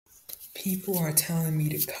People are telling me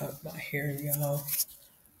to cut my hair, y'all.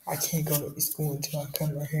 I can't go to school until I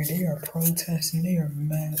cut my hair. They are protesting. They are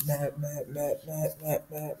mad, y'all.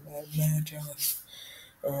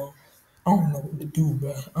 Um, I don't know what to do,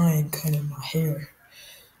 but I ain't cutting my hair.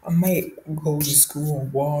 I might go to school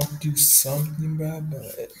and walk, do something,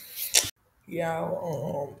 but yeah,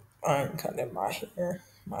 I ain't cutting my hair.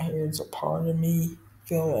 My hair is a part of me.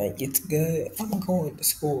 Feel like it's good. I'm going to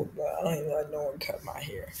school, but I ain't let no one cut my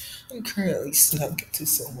hair. I'm currently snuck into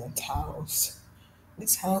someone's house.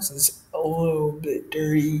 This house is a little bit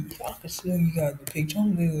dirty. I can show you guys the picture.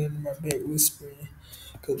 I'm literally in my bed whispering.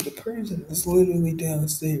 Because the person is literally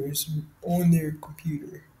downstairs on their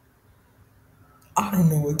computer. I don't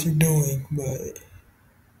know what they're doing, but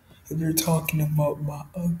if they're talking about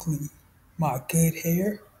my good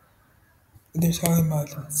hair, they're talking about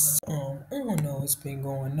this. I don't know what's been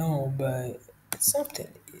going on, but something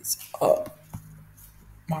is up.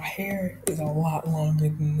 My hair is a lot longer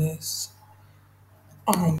than this.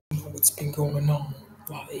 I don't know what's been going on.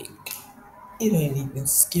 Like, it ain't even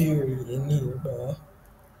scary in here, bro.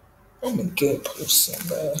 I'm a good person,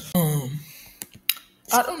 bro.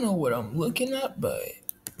 I don't know what I'm looking at, but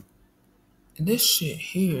this shit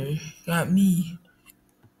here got me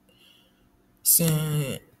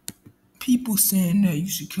saying, people saying that you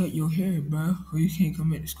should cut your hair, bro, or you can't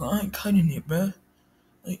come back to school. I ain't cutting it, bro.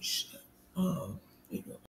 Like, shit. Oh, there you go.